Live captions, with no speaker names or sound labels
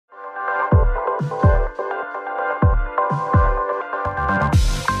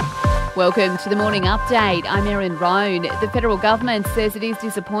Welcome to the Morning Update. I'm Erin Roan. The federal government says it is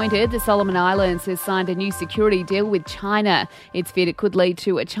disappointed the Solomon Islands has signed a new security deal with China. It's feared it could lead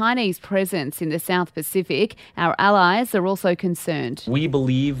to a Chinese presence in the South Pacific. Our allies are also concerned. We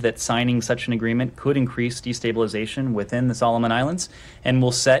believe that signing such an agreement could increase destabilization within the Solomon Islands and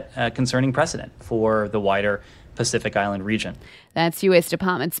will set a concerning precedent for the wider Pacific Island region. That's US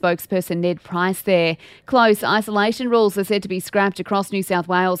Department spokesperson Ned Price there. Close isolation rules are said to be scrapped across New South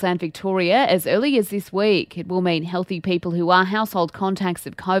Wales and Victoria as early as this week. It will mean healthy people who are household contacts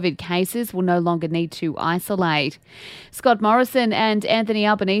of COVID cases will no longer need to isolate. Scott Morrison and Anthony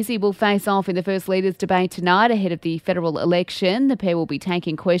Albanese will face off in the First Leaders debate tonight ahead of the federal election. The pair will be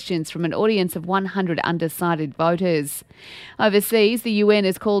taking questions from an audience of 100 undecided voters. Overseas, the UN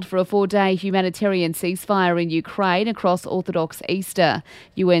has called for a 4-day humanitarian ceasefire in Ukraine across Orthodox Easter.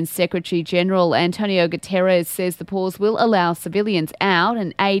 UN Secretary-General Antonio Guterres says the pause will allow civilians out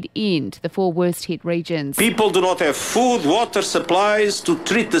and aid in to the 4 worst-hit regions. People do not have food, water, supplies to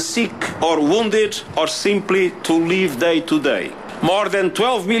treat the sick or wounded or simply to live day to day. More than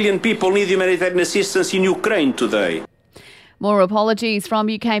 12 million people need humanitarian assistance in Ukraine today. More apologies from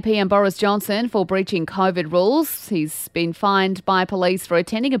UK PM Boris Johnson for breaching COVID rules. He's been fined by police for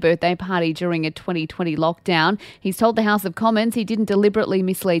attending a birthday party during a 2020 lockdown. He's told the House of Commons he didn't deliberately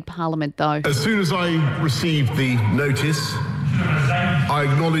mislead Parliament, though. As soon as I received the notice, I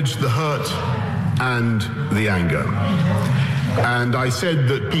acknowledged the hurt and the anger. And I said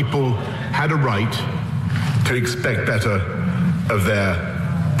that people had a right to expect better of their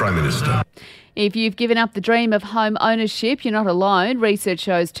Prime Minister. If you've given up the dream of home ownership, you're not alone. Research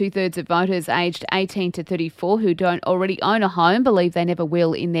shows 2/3 of voters aged 18 to 34 who don't already own a home believe they never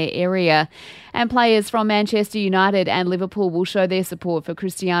will in their area. And players from Manchester United and Liverpool will show their support for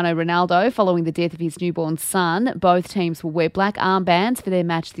Cristiano Ronaldo following the death of his newborn son. Both teams will wear black armbands for their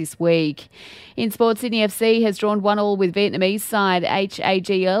match this week. In sport, Sydney FC has drawn 1-1 with Vietnamese side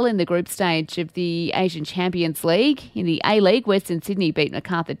HAGL in the group stage of the Asian Champions League. In the A-League, Western Sydney beat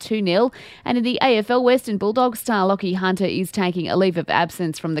Macarthur 2-0. And in the AFL, Western Bulldogs star Lockie Hunter is taking a leave of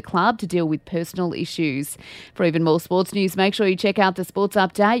absence from the club to deal with personal issues. For even more sports news, make sure you check out the Sports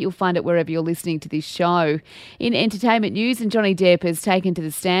Update. You'll find it wherever you're listening to this show. In entertainment news, and Johnny Depp has taken to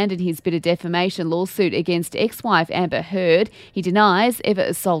the stand in his bit of defamation lawsuit against ex-wife Amber Heard. He denies ever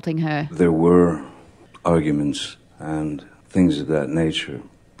assaulting her. There were arguments and things of that nature,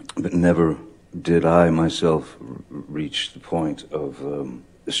 but never did I myself reach the point of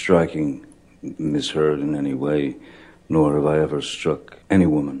striking Miss Heard in any way, nor have I ever struck any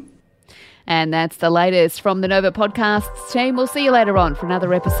woman. And that's the latest from the Nova Podcasts team. We'll see you later on for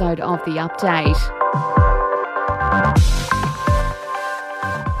another episode of The Update.